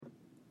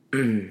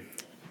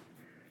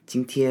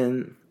今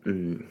天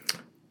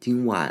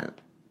今晚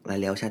来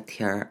聊下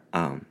天儿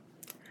啊，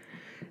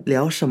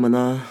聊什么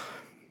呢？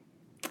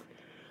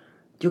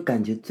就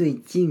感觉最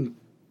近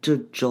这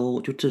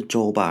周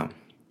吧，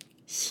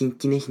今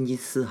天星期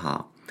四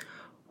哈，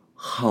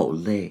好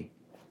累。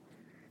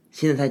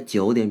现在才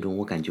9点钟，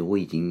我感觉我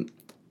已经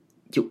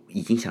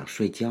想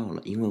睡觉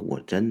了，因为我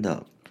真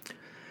的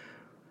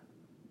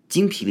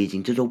精疲力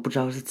尽。这周不知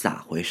道是咋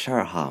回事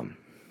儿哈。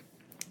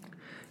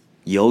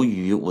由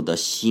于我的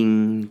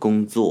新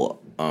工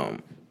作，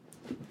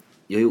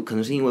可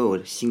能是因为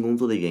我新工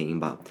作的原因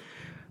吧，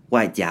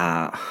外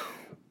加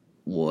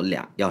我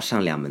要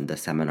上2门的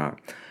seminar，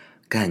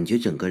 感觉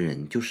整个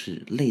人就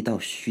是累到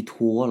虚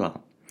脱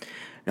了。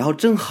然后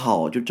正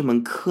好就这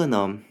门课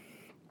呢，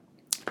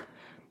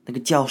那个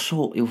教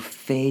授又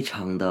非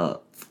常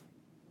的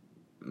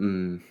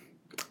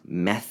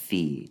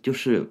messy， 就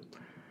是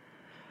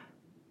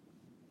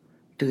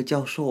这个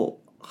教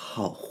授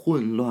好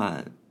混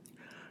乱，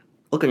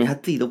我感觉他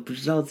自己都不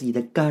知道自己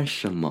在干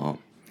什么。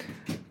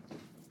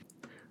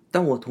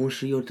但我同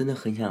时又真的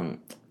很想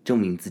证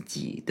明自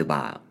己，对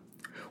吧？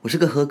我是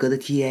个合格的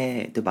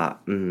TA， 对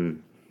吧？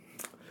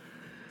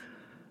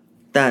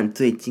但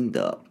最近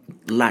的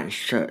烂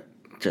事儿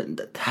真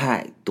的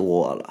太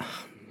多了，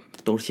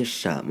都是些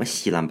什么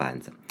稀烂板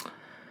子。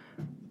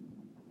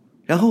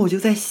然后我就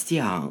在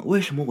想，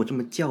为什么我这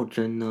么较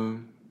真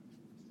呢？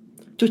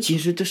就其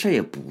实这事儿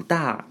也不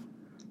大，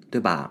对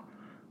吧？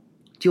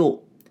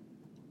就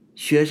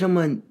学生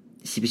们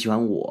喜不喜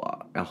欢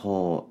我，然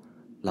后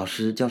老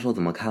师教授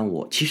怎么看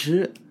我，其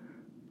实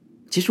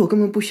我根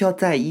本不需要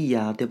在意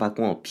呀，对吧？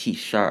关我屁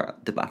事儿，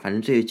对吧？反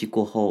正这一季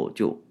过后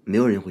就没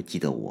有人会记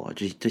得我，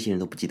这些人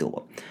都不记得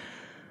我。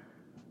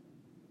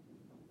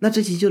那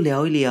这期就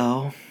聊一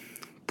聊，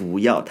不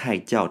要太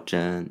较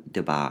真，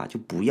对吧？就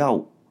不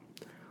要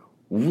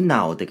无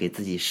脑的给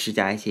自己施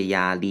加一些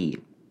压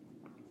力。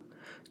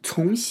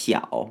从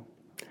小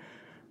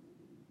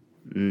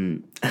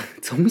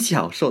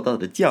受到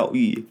的教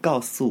育告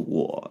诉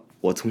我，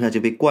我从小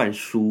就被灌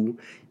输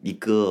一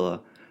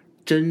个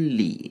真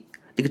理。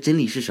这个真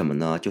理是什么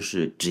呢？就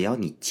是只要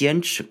你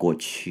坚持过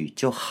去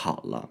就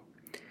好了，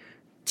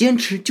坚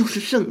持就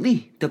是胜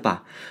利，对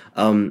吧？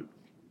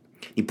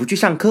你不去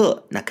上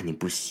课那肯定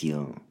不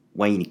行，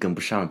万一你跟不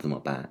上怎么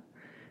办？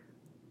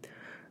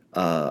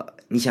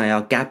你想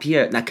要 gap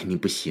year 那肯定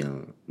不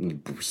行，你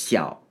不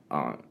孝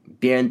啊，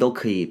别人都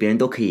可以，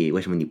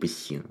为什么你不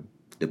行？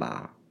对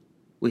吧？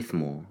为什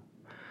么？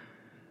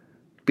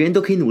别人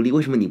都可以努力，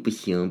为什么你不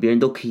行？别人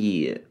都可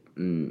以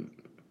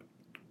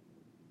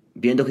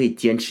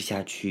坚持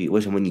下去，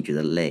为什么你觉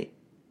得累？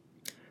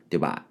对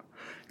吧？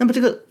那么这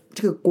个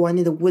观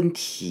念的问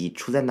题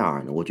出在哪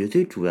儿呢？我觉得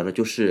最主要的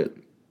就是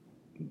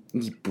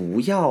你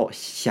不要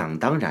想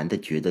当然的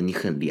觉得你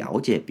很了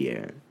解别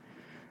人，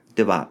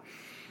对吧？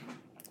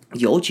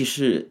尤其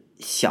是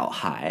小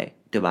孩，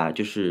对吧？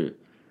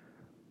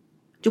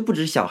就不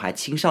止小孩，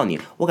青少年，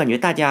我感觉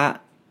大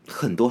家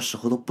很多时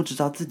候都不知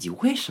道自己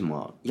为什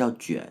么要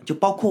卷，就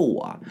包括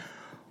我，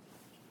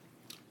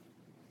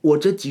我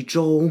这几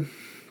周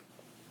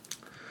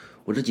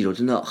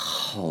真的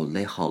好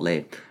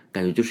累，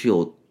感觉就是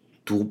有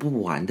读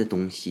不完的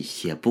东西，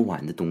写不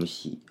完的东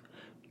西，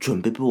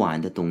准备不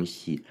完的东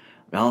西，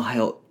然后还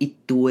有一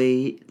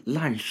堆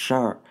烂事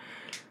儿，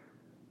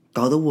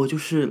搞得我就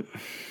是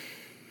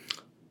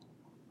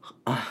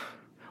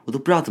我都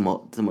不知道怎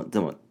么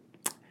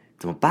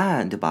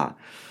办，对吧？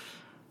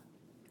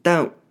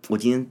但我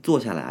今天坐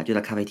下来就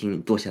在咖啡厅里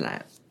坐下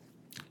来，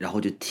然后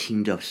就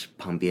听着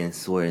旁边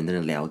所有人在那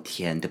聊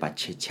天，对吧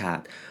 ？chit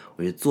chat，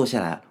 我就坐下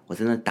来，我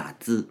在那打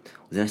字，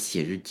我在那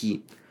写日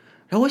记，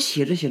然后我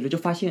写着就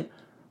发现，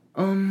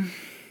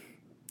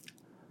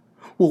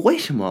我为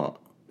什么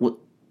我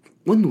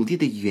努力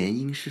的原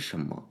因是什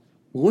么？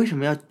我为什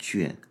么要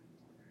卷，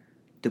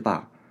对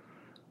吧？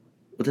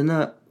我在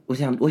那，我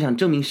想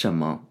证明什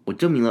么？我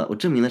证明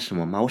了什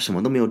么吗？我什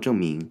么都没有证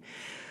明。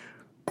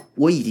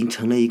我已经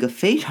成了一个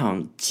非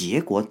常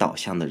结果导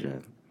向的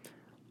人，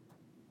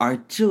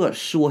而这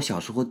是我小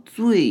时候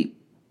最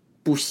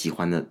不喜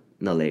欢的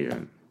那类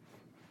人。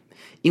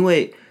因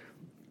为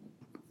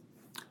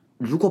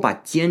如果把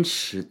坚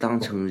持当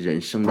成人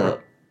生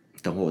的，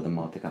等会我的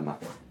猫在干嘛？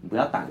你不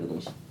要打这个东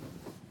西。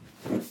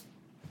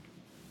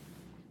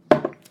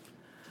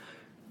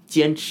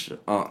坚持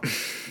啊，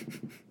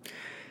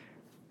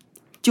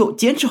就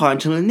坚持好像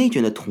成了内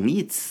卷的同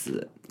义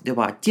词，对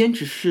吧？坚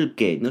持是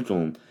给那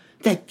种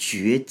在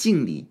绝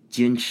境里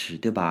坚持，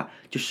对吧？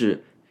就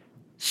是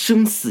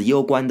生死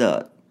攸关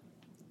的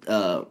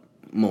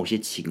某些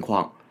情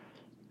况，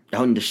然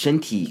后你的身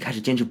体开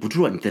始坚持不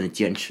住了，你在那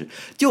坚持，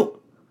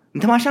就你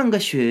他妈上个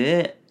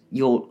学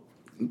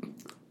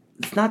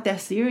It's not that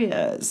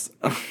serious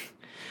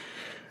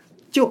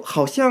就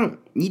好像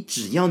你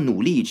只要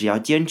努力，只要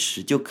坚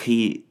持就可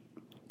以，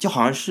就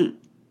好像是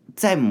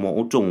在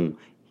某种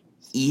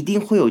一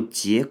定会有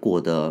结果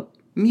的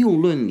谬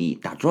论里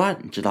打转，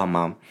你知道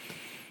吗？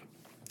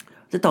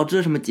这导致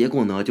了什么结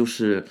果呢？就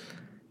是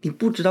你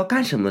不知道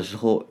干什么的时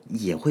候，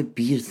也会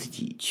逼着自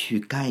己去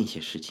干一些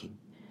事情。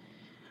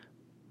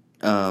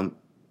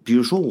比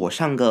如说我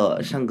上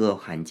个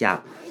寒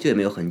假就也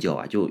没有很久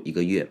啊，就1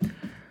个月，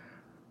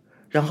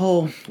然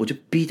后我就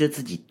逼着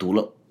自己读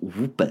了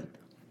5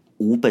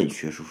本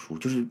学术书，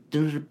就是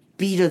真的是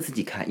逼着自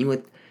己看，因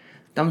为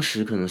当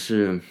时可能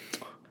是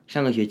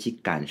上个学期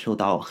感受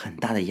到很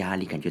大的压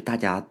力，感觉大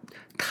家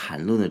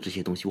谈论的这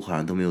些东西我好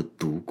像都没有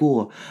读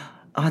过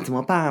啊，怎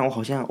么办？我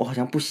好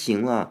像不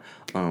行了，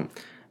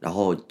然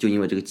后就因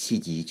为这个契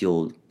机，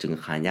就整个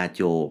寒假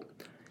就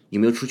也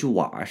没有出去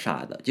玩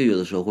啥的，就有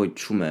的时候会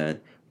出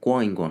门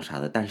逛一逛啥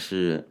的，但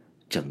是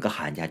整个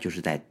寒假就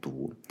是在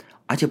读，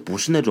而且不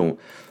是那种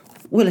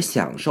为了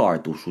享受而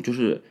读书，就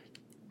是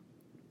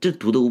这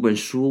读的5本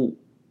书，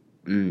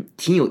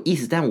挺有意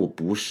思，但我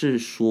不是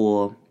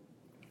说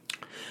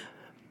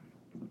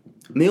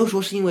没有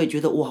说是因为觉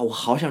得哇，我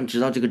好想知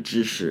道这个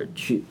知识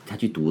才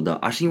去读的，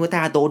而是因为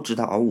大家都知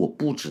道，而我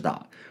不知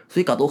道，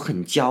所以搞得我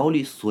很焦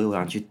虑，所以我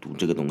想去读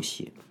这个东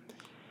西。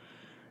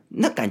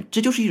那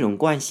这就是一种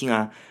惯性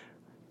啊，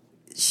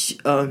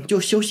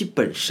就休息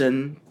本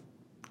身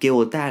给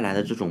我带来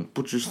的这种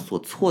不知所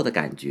措的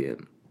感觉，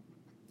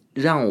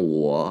让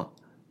我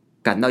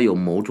感到有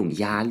某种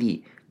压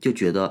力，就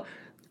觉得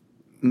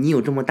你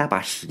有这么大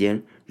把时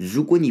间，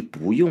如果你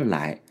不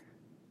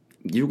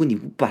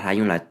把它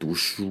用来读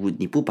书，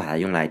你不把它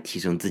用来提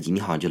升自己，你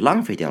好像就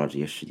浪费掉了这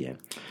些时间。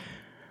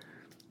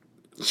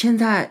现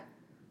在，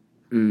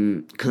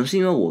可能是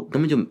因为我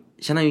根本就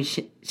相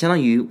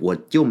当于我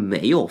就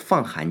没有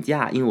放寒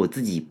假，因为我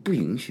自己不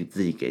允许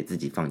自己给自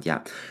己放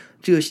假，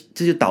这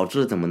就导致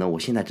了怎么呢？我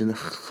现在真的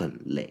很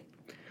累，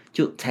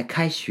就才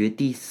开学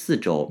第4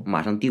周，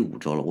马上第5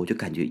周了，我就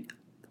感觉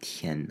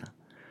天哪，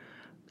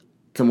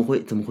怎么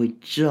会这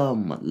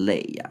么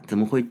累呀？怎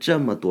么会这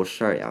么多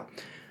事儿呀？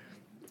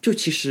就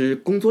其实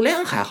工作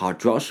量还好，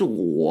主要是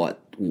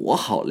我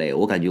好累，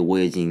我感觉我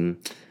已经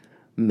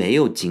没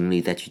有精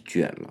力再去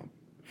卷了，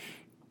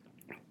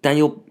但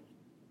又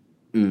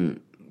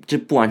这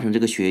不完成这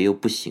个学业又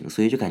不行，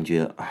所以就感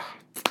觉啊，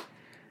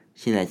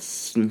现在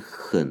心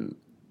很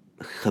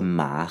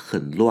麻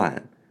很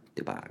乱，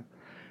对吧？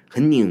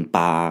很拧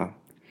巴。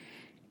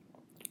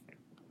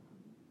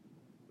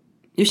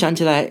又想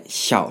起来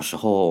小时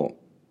候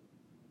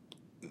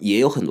也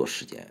有很多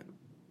时间，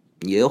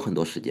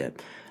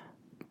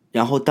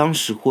然后当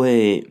时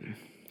会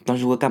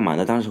干嘛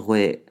呢？当时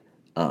会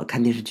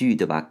看电视剧，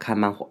对吧？看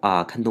漫画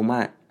啊，看动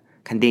漫，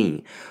看电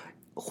影，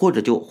或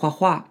者就画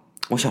画。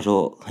我小时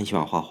候很喜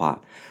欢画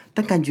画，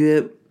但感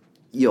觉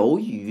由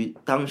于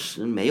当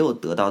时没有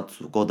得到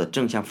足够的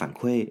正向反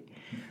馈，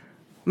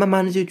慢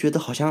慢的就觉得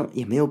好像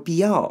也没有必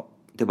要，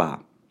对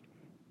吧？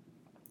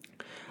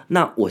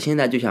那我现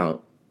在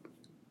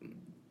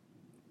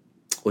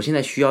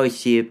需要一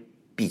些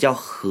比较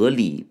合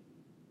理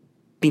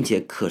并且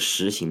可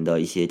实行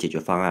的一些解决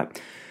方案。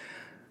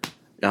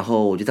然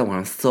后我就在网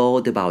上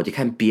搜，对吧？我就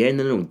看别人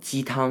的那种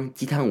鸡汤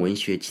文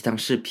学、鸡汤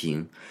视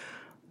频，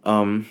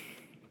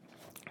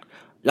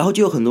然后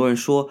就有很多人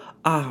说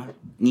啊，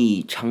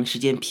你长时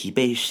间疲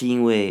惫是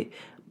因为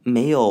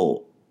没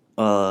有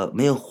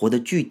活得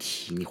具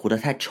体，你活得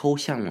太抽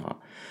象了。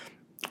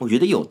我觉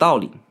得有道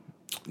理，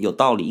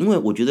因为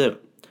我觉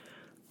得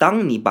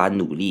当你把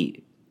努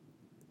力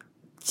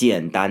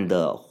简单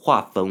的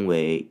划分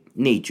为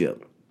内卷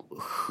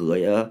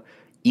和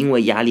因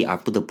为压力而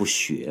不得不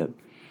学，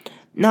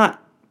那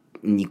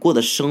你过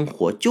的生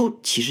活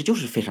其实就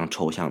是非常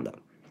抽象的。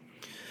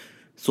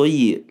所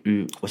以，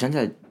我想起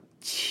来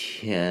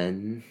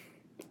前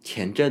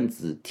阵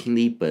子听了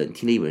一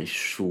本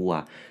书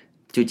啊，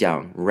就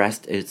讲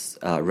rest is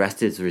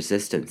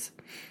resistance，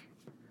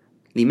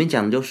 里面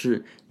讲的就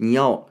是你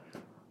要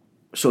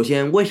首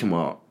先为什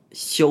么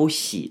休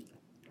息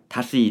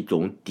它是一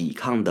种抵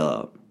抗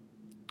的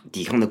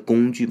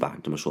工具吧，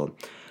这么说，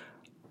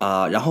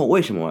然后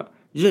为什么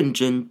认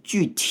真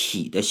具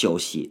体的休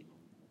息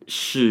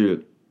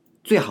是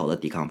最好的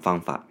抵抗方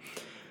法？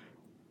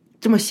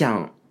这么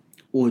想，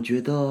我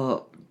觉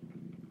得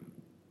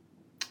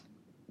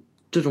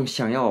这种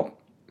想要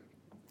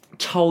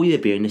超越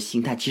别人的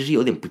心态其实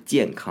有点不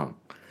健康，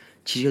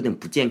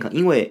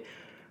因为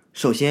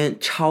首先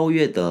超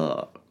越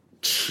的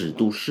尺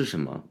度是什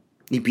么？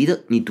你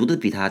读的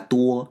比他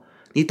多，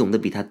你懂得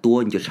比他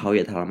多，你就超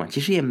越他了吗？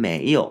其实也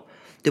没有，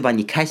对吧？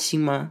你开心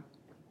吗？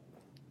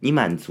你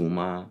满足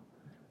吗？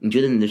你觉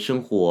得你的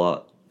生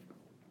活，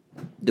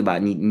对吧？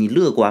你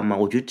乐观吗？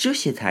我觉得这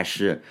些才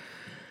是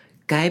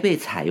该被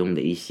采用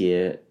的一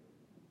些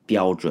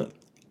标准，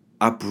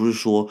而不是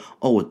说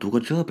我读过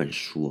这本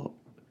书，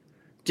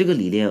这个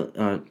理念，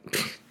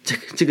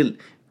这个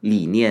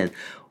理念，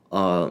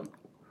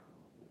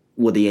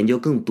我的研究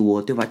更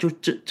多，对吧？就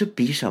这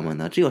比什么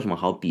呢？这有什么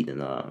好比的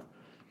呢？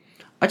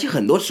而且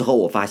很多时候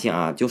我发现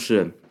啊，就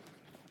是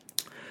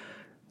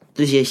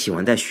这些喜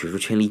欢在学术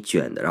圈里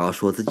卷的，然后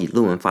说自己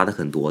论文发的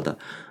很多的，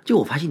就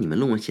我发现你们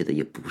论文写的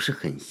也不是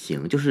很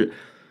行，就是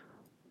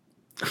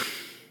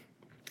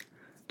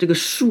这个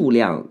数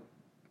量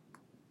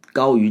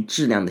高于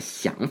质量的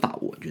想法，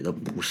我觉得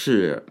不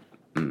是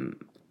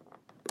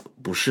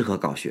不适合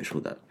搞学术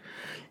的，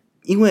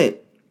因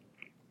为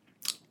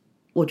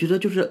我觉得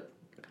就是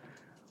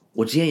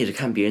我之前也是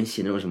看别人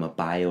写那种什么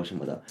bio 什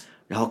么的，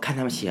然后看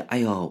他们写，哎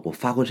呦，我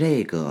发过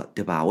这个，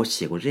对吧？我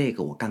写过这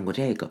个，我干过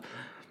这个，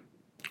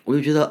我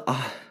就觉得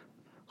啊，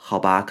好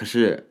吧，可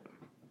是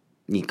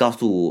你告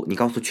诉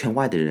圈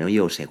外的人，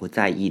又有谁会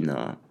在意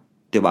呢？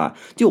对吧？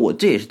就我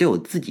这也是对我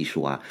自己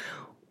说啊，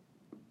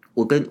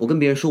我跟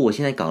别人说我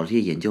现在搞的这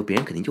些研究，别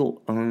人肯定就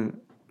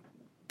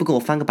不给我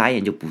翻个白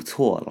眼就不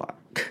错了，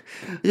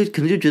就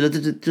可能就觉得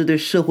这对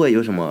社会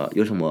有什么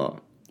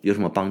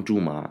帮助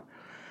吗？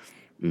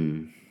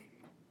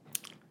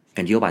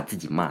感觉又把自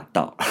己骂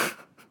到。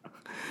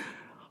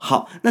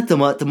好，那怎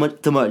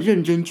么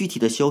认真具体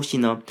的休息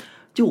呢？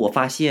就我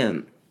发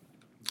现，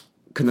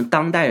可能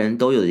当代人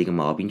都有的一个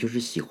毛病，就是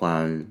喜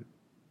欢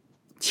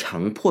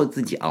强迫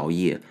自己熬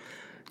夜，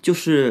就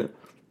是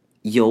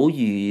由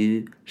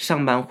于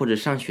上班或者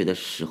上学的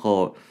时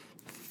候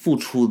付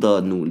出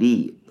的努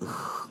力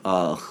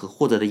和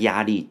获得的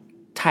压力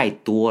太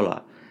多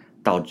了，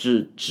导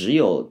致只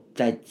有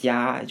在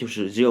家，就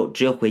是只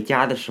有回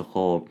家的时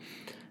候，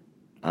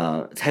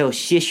才有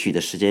些许的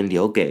时间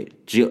留给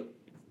只有。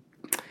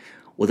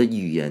我的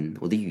语言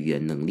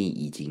能力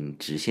已经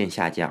直线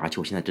下降，而且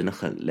我现在真的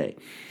很累，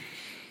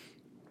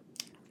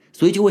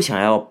所以就会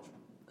想要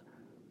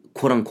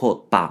quote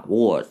unquote 把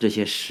握这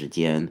些时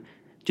间，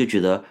就觉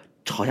得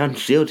好像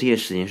只有这些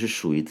时间是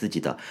属于自己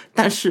的，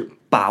但是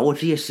把握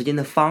这些时间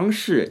的方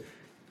式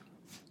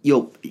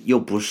又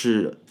不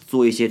是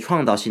做一些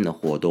创造性的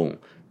活动，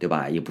对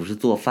吧？也不是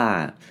做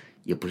饭，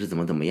也不是怎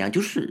么样，就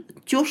是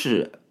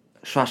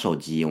刷手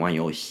机玩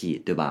游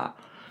戏，对吧？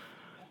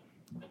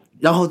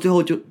然后最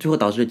后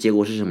导致的结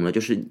果是什么呢？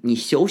就是你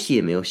休息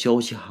也没有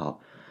休息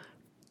好，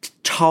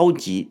超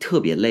级特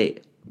别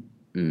累，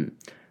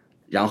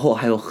然后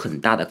还有很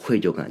大的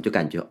愧疚感，就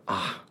感觉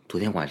啊，昨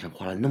天晚上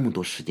花了那么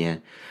多时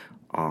间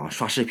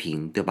刷视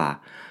频，对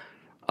吧？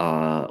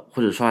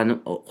或者花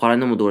了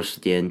那么多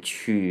时间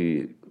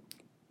去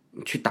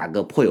打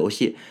个破游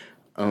戏，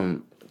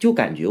就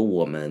感觉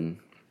我们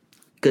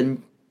跟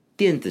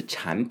电子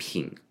产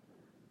品，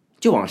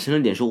就往深了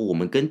点说，我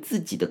们跟自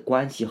己的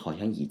关系好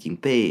像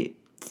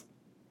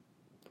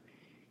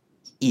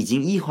已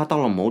经异化到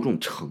了某种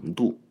程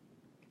度。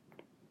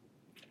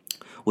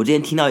我之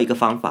前听到一个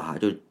方法哈，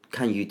就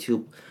看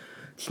YouTube，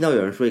 听到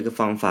有人说一个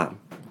方法，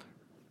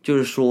就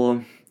是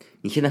说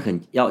你现在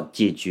要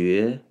解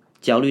决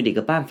焦虑的一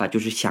个办法，就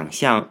是想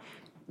象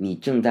你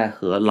正在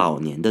和老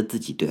年的自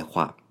己对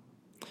话，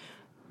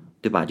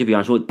对吧？就比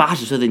方说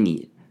80岁的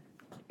你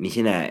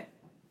现在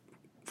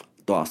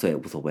多少岁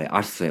无所谓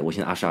，20岁，我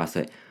现在22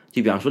岁，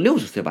就比方说60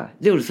岁吧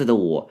，60岁的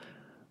我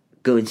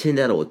跟现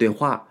在的我对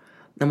话，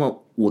那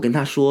么我跟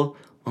他说，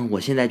我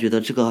现在觉得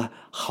这个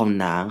好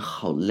难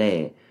好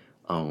累，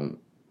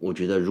我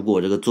觉得如果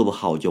我这个做不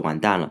好我就完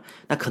蛋了，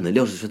那可能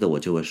60岁的我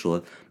就会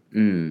说，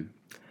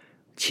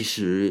其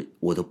实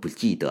我都不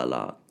记得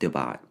了，对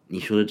吧？你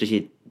说的这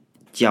些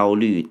焦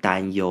虑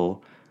担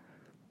忧，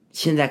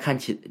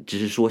只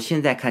是说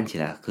现在看起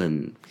来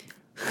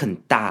很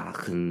大，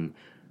很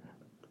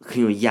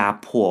有压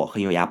迫，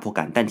很有压迫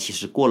感。但其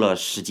实过了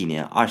十几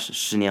年、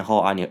10年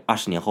后、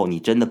20年后，你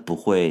真的不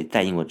会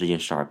再因为这件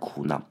事而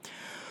苦恼。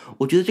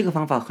我觉得这个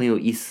方法很有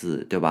意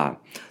思，对吧？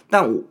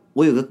但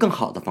我有个更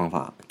好的方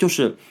法，就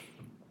是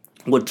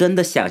我真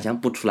的想象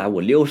不出来，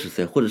我60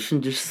岁或者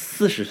甚至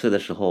40岁的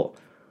时候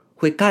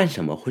会干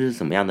什么，会是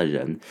怎么样的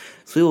人，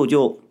所以我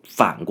就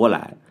反过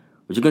来，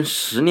我就跟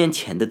10年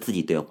前的自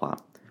己对话，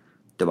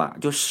对吧？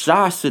就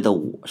12岁的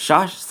我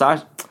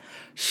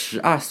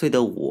，12岁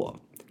的我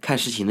看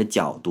事情的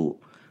角度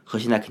和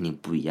现在肯定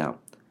不一样。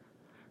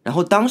然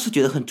后当时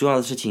觉得很重要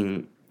的事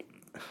情，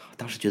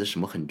当时觉得什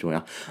么很重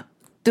要，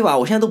对吧？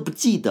我现在都不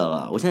记得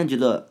了，我现在觉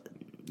得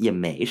也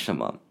没什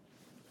么。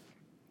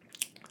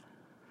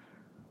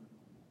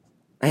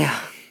哎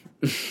呀，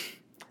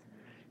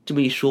这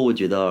么一说，我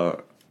觉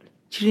得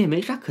其实也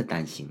没啥可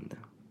担心的，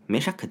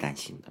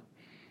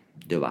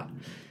对吧？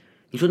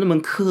你说那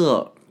门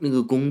课那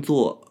个工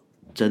作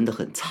真的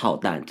很操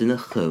蛋，真的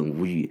很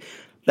无语，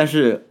但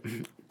是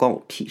关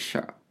我屁事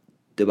儿，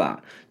对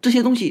吧？这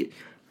些东西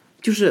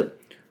就是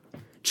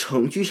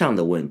程序上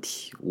的问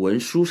题，文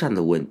书上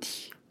的问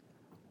题，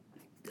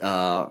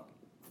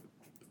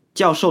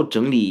教授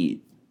整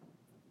理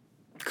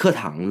课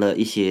堂的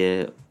一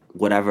些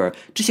whatever，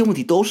 这些问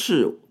题都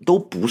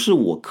不是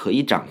我可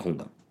以掌控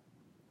的。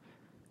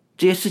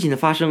这些事情的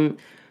发生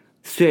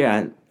虽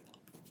然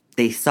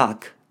they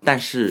suck， 但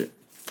是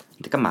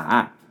你在干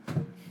嘛？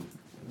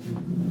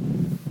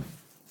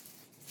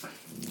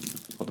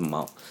我的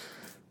猫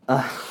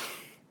啊！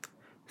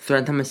虽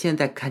然他们现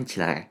在看起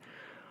来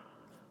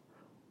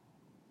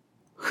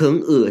很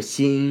恶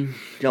心，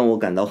让我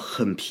感到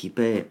很疲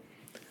惫，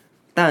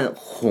但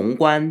宏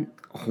观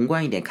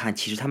一点看，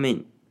其实他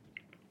们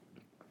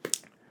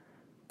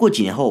过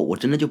几年后，我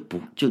真的就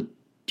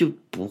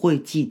不会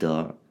记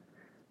得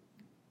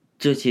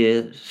这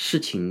些事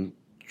情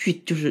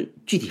就是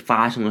具体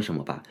发生了什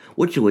么吧，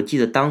我只会记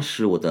得当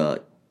时我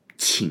的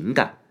情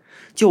感。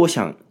就我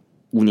想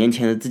5年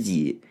前的自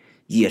己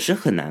也是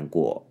很难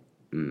过，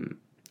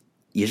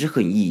也是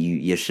很抑郁，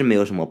也是没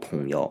有什么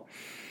朋友。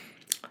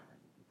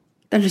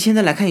但是现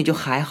在来看也就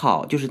还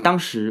好，就是当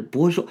时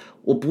不会说，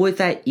我不会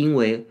再因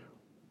为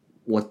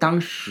我当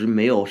时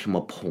没有什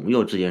么朋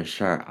友这件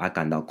事儿而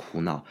感到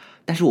苦恼，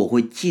但是我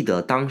会记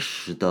得当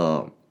时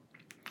的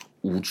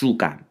无助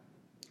感，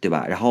对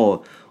吧？然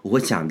后我会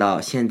想到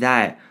现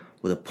在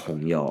我的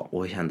朋友，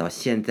我会想到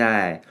现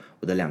在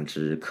我的2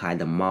只可爱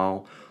的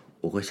猫，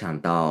我会想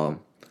到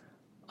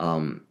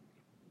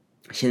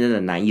现在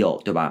的男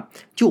友，对吧？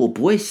就我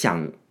不会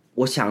想，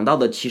我想到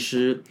的其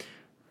实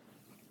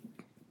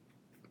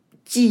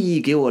记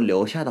忆给我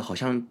留下的好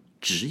像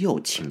只有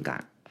情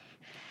感，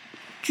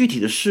具体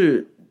的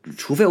事，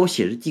除非我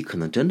写日记，可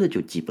能真的就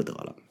记不得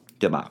了，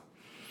对吧？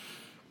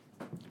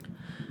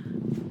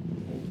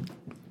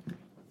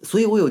所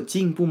以我有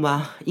进步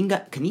吗？应该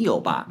肯定有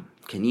吧，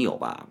肯定有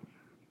吧。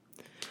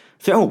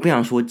虽然我不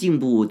想说进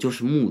步就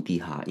是目的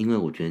哈，因为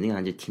我觉得那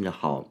样就听着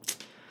好，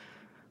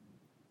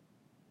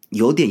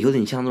有点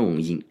像那种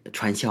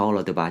传销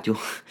了，对吧？就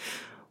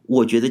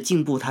我觉得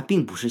进步它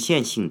并不是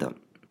线性的，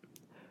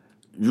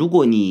如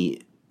果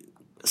你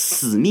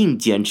死命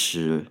坚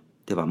持，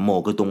对吧？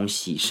某个东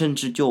西，甚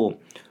至就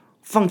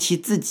放弃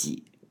自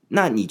己，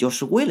那你就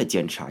是为了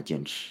坚持而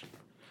坚持。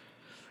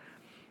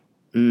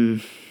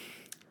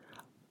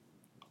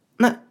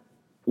那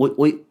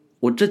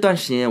我这段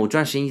时间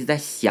一直在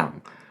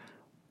想，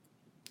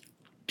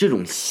这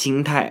种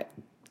心态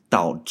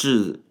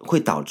会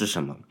导致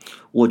什么？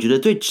我觉得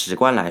最直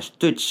观来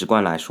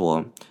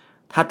说，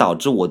它导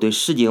致我对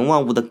世间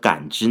万物的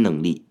感知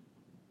能力，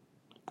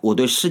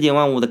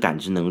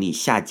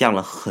下降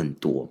了很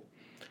多。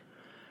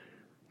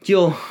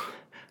就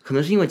可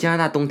能是因为加拿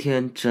大冬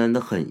天真的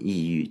很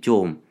抑郁，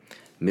就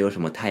没有什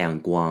么太阳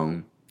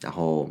光，然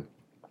后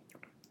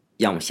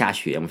要么下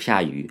雪，要么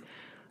下雨，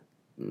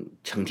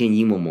成天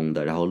阴蒙蒙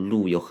的，然后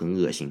路又很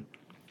恶心，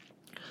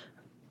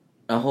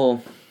然后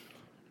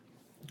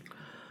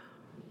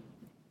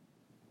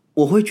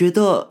我会觉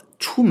得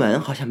出门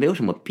好像没有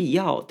什么必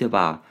要，对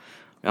吧？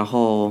然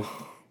后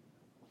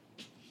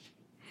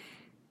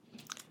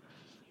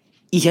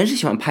以前是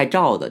喜欢拍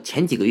照的，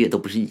前几个月都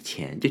不是以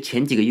前，就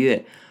前几个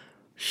月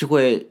是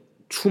会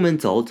出门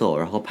走走，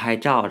然后拍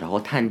照，然后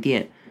探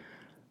店，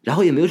然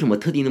后也没有什么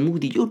特定的目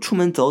的，就出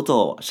门走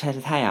走，晒晒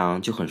太阳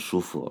就很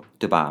舒服，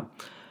对吧？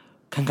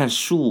看看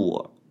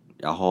树，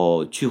然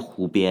后去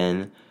湖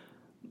边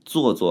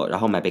坐坐，然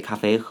后买杯咖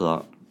啡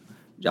喝，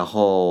然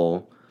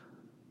后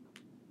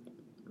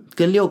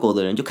跟遛狗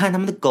的人就看他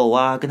们的狗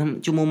啊，跟他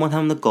们就摸摸他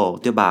们的狗，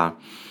对吧？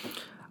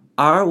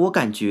而我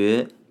感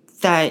觉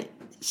在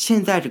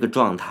现在这个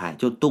状态，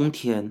就冬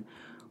天，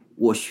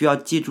我需要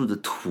借助的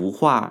图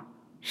画、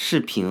视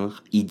频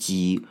以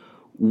及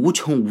无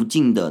穷无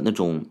尽的那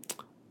种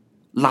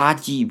垃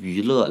圾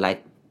娱乐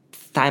来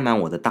塞满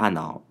我的大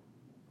脑。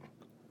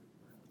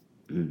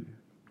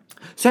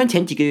虽然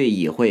前几个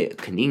月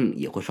肯定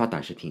也会刷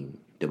短视频，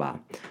对吧？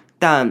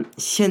但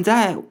现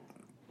在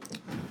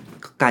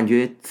感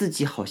觉自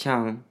己好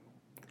像，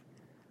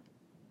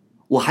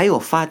我还有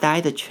发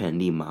呆的权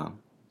利吗？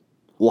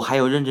我还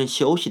有认真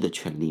休息的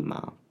权利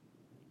吗？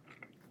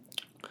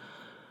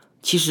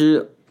其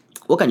实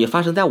我感觉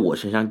发生在我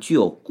身上具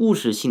有故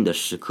事性的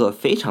时刻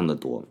非常的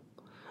多。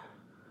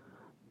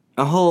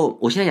然后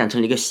我现在养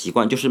成了一个习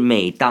惯，就是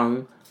每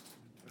当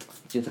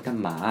就在干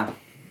嘛啊？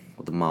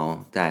我的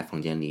猫在房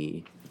间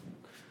里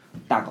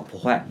大搞破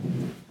坏，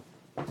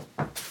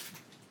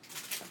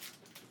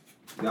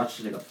不要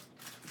吃这个。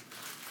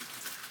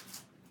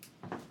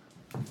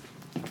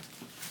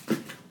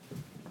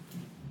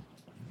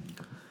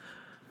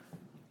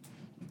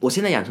我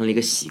现在养成了一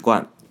个习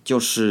惯，就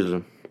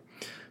是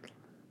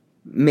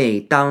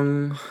每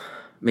当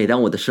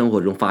我的生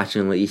活中发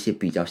生了一些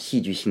比较戏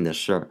剧性的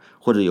事儿，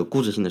或者有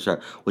故事性的事儿，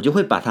我就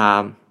会把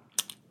它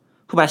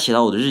写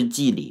到我的日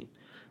记里。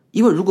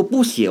因为如果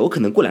不写，我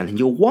可能过2天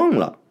就忘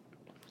了，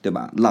对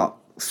吧？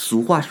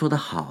俗话说得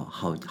好，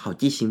好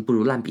记性不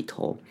如烂笔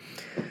头。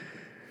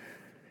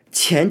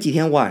前几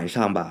天晚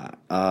上吧，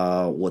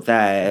我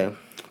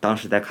当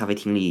时在咖啡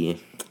厅里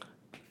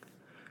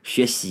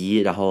学习，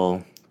然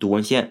后读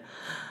文献，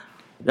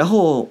然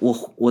后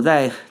我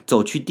在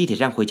走去地铁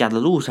站回家的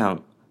路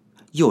上，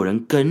有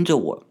人跟着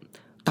我。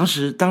当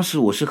时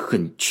我是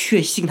很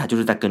确信他就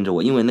是在跟着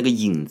我，因为那个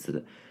影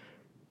子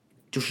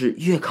就是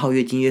越靠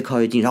越近，越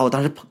靠越近。然后我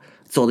当时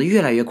走得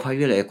越来越快，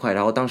越来越快。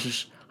然后当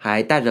时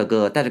还戴着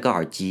个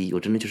耳机，我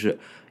真的就是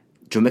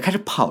准备开始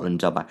跑了，你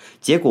知道吧？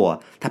结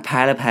果他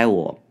拍了拍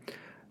我，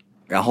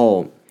然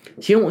后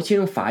先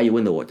用法语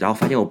问的我，然后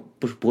发现我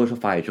不会说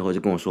法语之后，就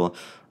跟我说，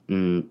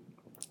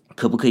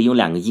可不可以用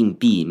2个硬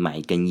币买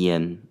一根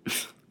烟？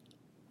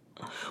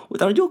我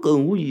当时就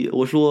很无语，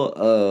我说，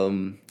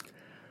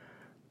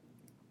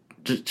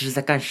这是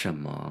在干什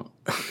么？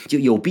就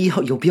有必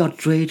要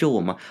追着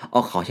我吗？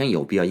哦，好像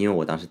有必要，因为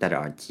我当时戴着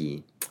耳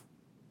机。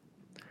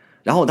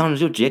然后我当时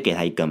就直接给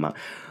他一根嘛。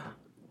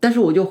但是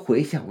我就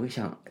回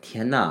想，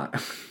天哪，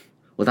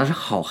我当时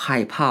好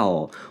害怕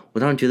哦！我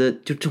当时觉得，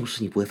就这种事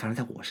情不会发生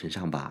在我身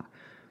上吧？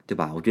对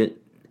吧？我觉得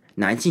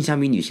男性相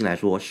比女性来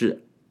说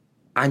是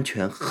安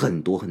全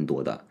很多很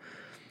多的。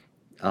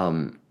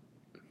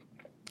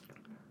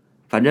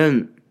反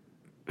正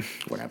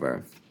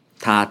whatever，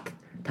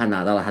他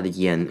拿到了他的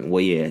烟，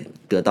我也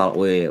得到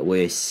了，我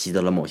也习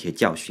得了某些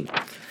教训。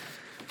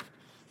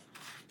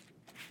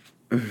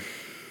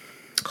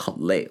好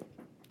累哦。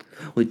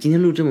我今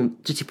天录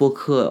这期播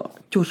客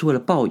就是为了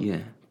抱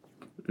怨，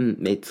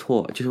没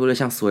错，就是为了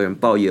向所有人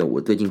抱怨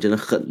我最近真的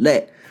很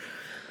累。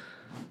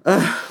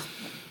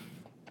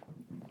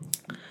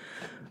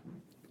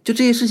就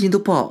这些事情都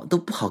不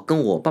好跟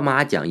我爸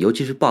妈讲，尤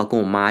其是不好跟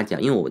我妈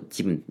讲，因为我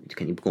基本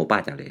肯定不跟我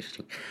爸讲这些事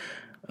情。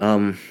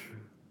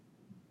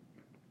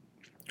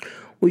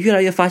我越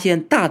来越发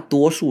现，大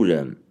多数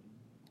人，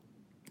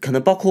可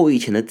能包括我以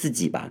前的自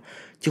己吧，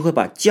就会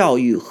把教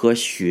育和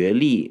学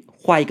历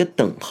画一个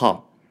等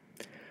号。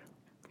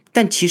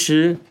但其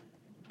实，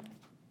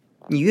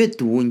你越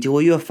读，你就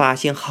会越发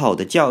现，好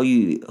的教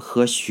育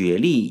和学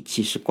历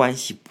其实关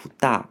系不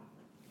大。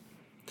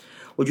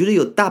我觉得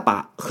有大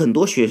把很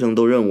多学生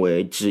都认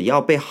为，只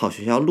要被好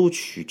学校录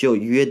取，就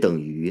约等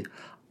于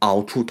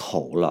熬出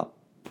头了。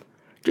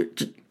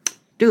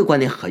这个观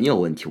点很有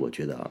问题，我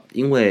觉得，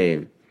因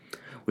为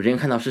我之前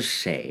看到是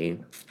谁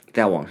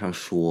在网上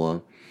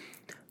说，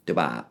对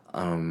吧？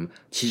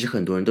其实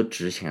很多人都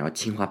只是想要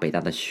清华北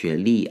大的学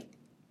历，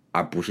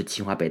而不是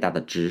清华北大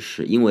的知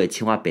识，因为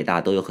清华北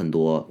大都有很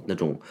多那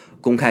种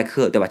公开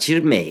课，对吧？其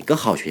实每个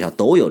好学校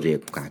都有这些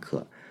公开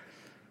课。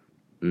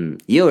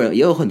也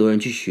有很多人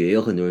去学，也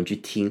有很多人去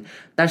听，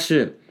但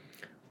是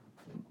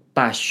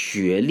把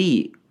学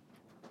历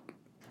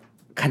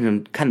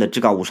看得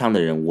至高无上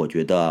的人，我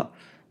觉得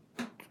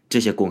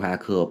这些公开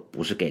课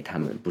不是给他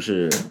们，不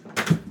是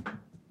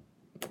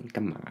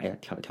干嘛呀？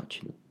跳来跳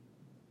去的。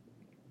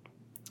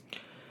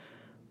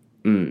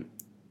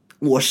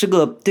我是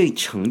个对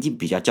成绩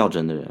比较较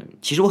真的人，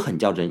其实我很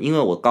较真，因为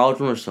我高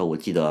中的时候，我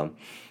记得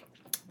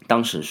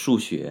当时数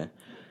学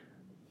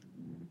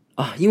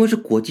因为是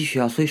国际学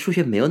校，所以数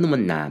学没有那么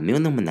难，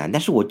但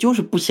是我就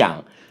是不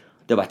想，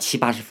对吧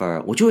？70-80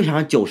分，我就是想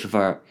要90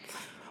分。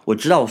我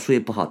知道我数学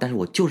不好，但是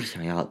我就是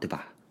想要，对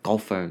吧？高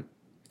分，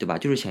对吧？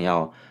就是想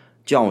要，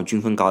就让我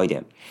均分高一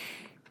点。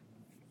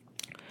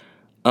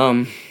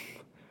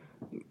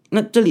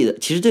那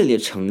其实这里的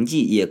成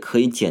绩也可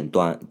以简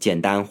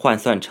单换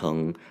算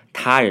成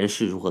他人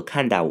是如何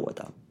看待我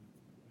的。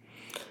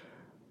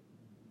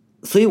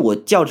所以我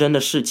较真的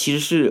是其实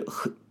是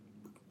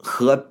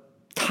和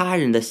他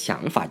人的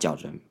想法较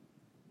真，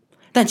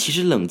但其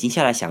实冷静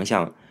下来想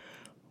想，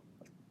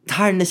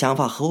他人的想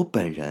法和我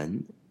本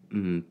人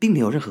并没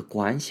有任何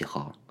关系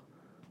哈。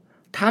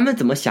他们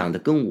怎么想的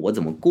跟我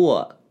怎么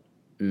过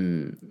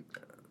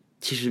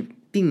其实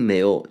并没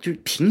有，就是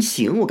平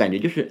行，我感觉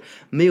就是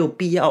没有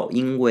必要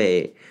因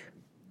为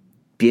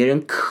别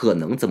人可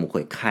能怎么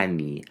会看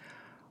你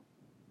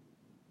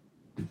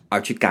而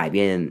去改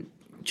变，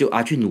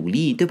而去努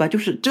力，对吧？就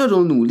是这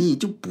种努力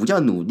就不叫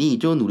努力，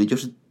这种努力就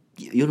是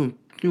有种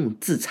那种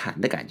自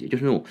残的感觉，就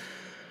是那种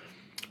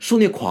受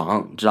虐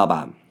狂，知道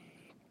吧？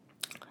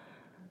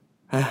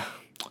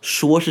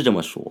说是这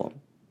么说，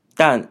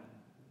但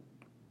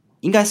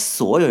应该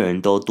所有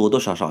人都多多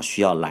少少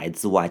需要来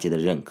自外界的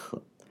认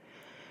可。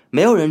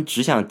没有人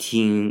只想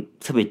听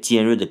特别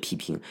尖锐的批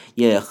评，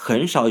也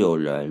很少有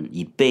人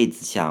一辈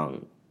子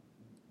想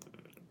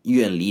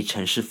远离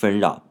城市纷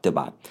扰，对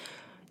吧？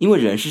因为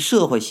人是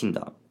社会性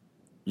的，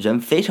人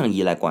非常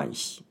依赖关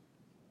系，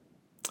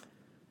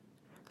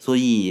所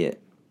以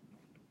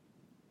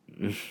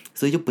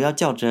就不要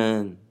较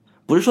真，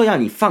不是说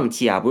让你放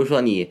弃啊，不是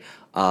说你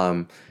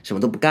什么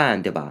都不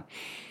干，对吧？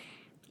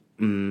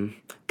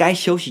该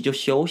休息就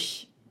休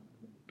息。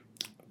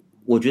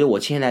我觉得我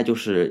现在就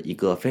是一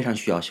个非常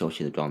需要休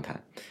息的状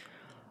态，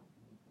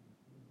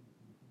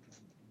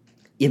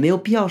也没有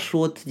必要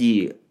说自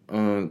己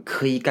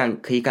可以干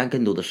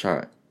更多的事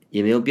儿，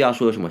也没有必要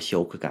说有什么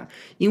羞愧感，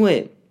因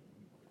为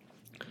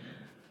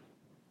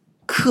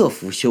克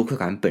服羞愧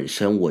感本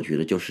身，我觉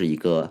得就是一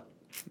个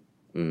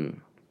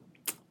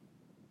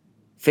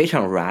非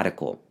常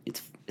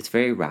radical，it's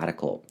very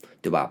radical，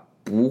 对吧？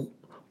不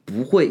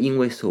会因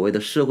为所谓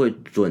的社会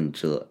准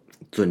则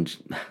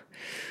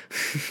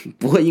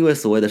不会因为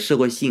所谓的社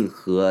会性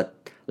和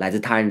来自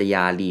他人的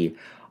压力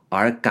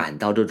而感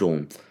到这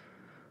种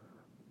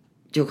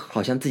就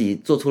好像自己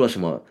做错了什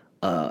么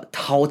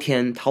滔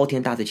天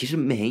大罪，其实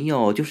没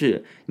有，就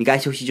是你该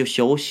休息就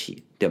休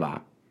息，对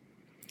吧？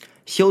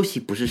休息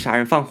不是杀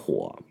人放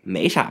火，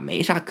没啥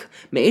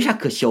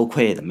可羞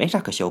愧的，没啥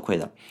可羞愧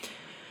的。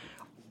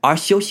而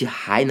休息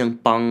还能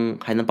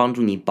帮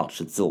助你保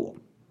持自我。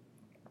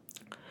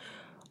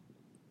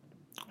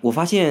我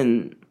发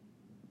现，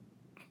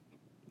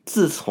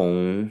自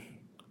从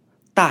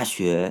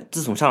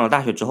上了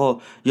大学之后，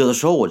有的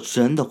时候我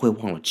真的会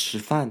忘了吃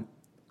饭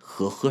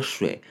和喝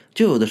水，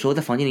就有的时候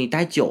在房间里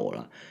待久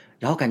了，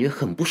然后感觉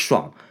很不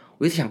爽，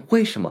我就在想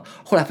为什么。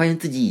后来发现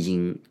自己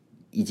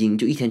已经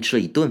就一天吃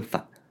了1顿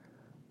饭，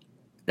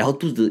然后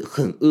肚子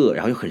很饿，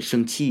然后又很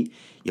生气，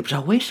也不知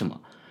道为什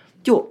么，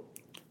就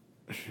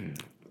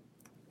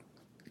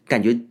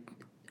感觉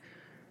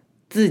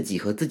自己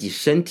和自己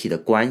身体的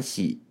关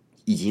系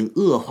已经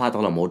恶化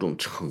到了某种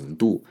程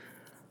度，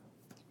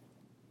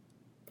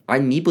而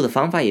弥补的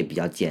方法也比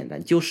较简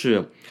单，就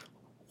是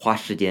花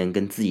时间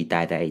跟自己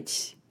待在一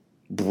起，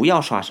不要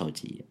刷手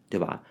机，对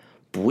吧？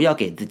不要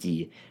给自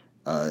己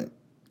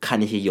看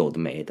那些有的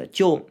没的，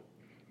就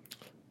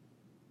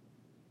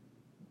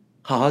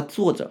好好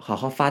坐着，好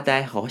好发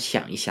呆，好好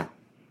想一想，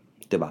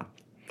对吧？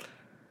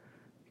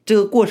这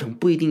个过程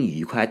不一定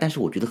愉快，但是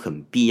我觉得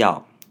很必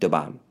要，对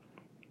吧？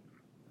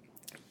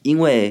因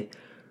为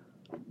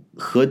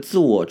和自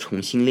我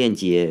重新链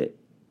接，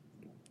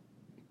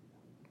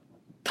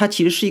它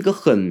其实是一个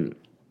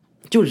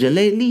就人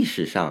类历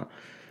史上，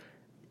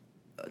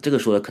这个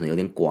说的可能有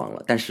点广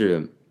了，但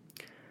是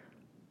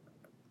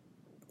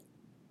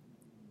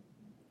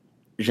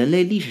人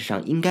类历史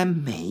上应该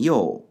没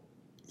有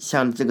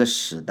像这个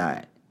时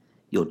代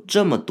有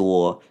这么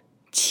多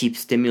cheap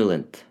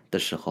stimulant 的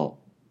时候，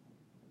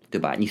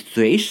对吧？你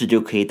随时就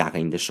可以打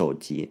开你的手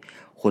机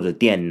或者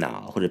电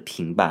脑或者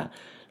平板，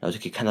然后就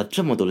可以看到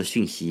这么多的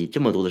讯息，这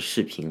么多的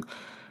视频。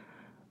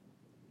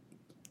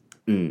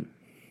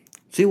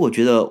所以我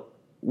觉得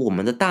我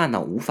们的大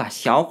脑无法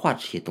消化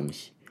这些东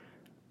西，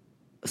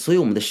所以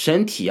我们的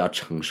身体要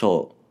承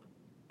受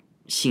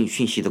讯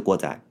息的过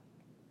载。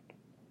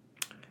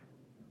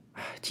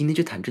今天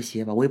就谈这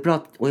些吧，我也不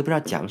知道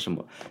讲什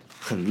么，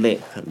很累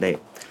很累。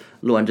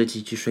录完这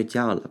期去睡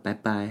觉了，拜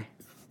拜。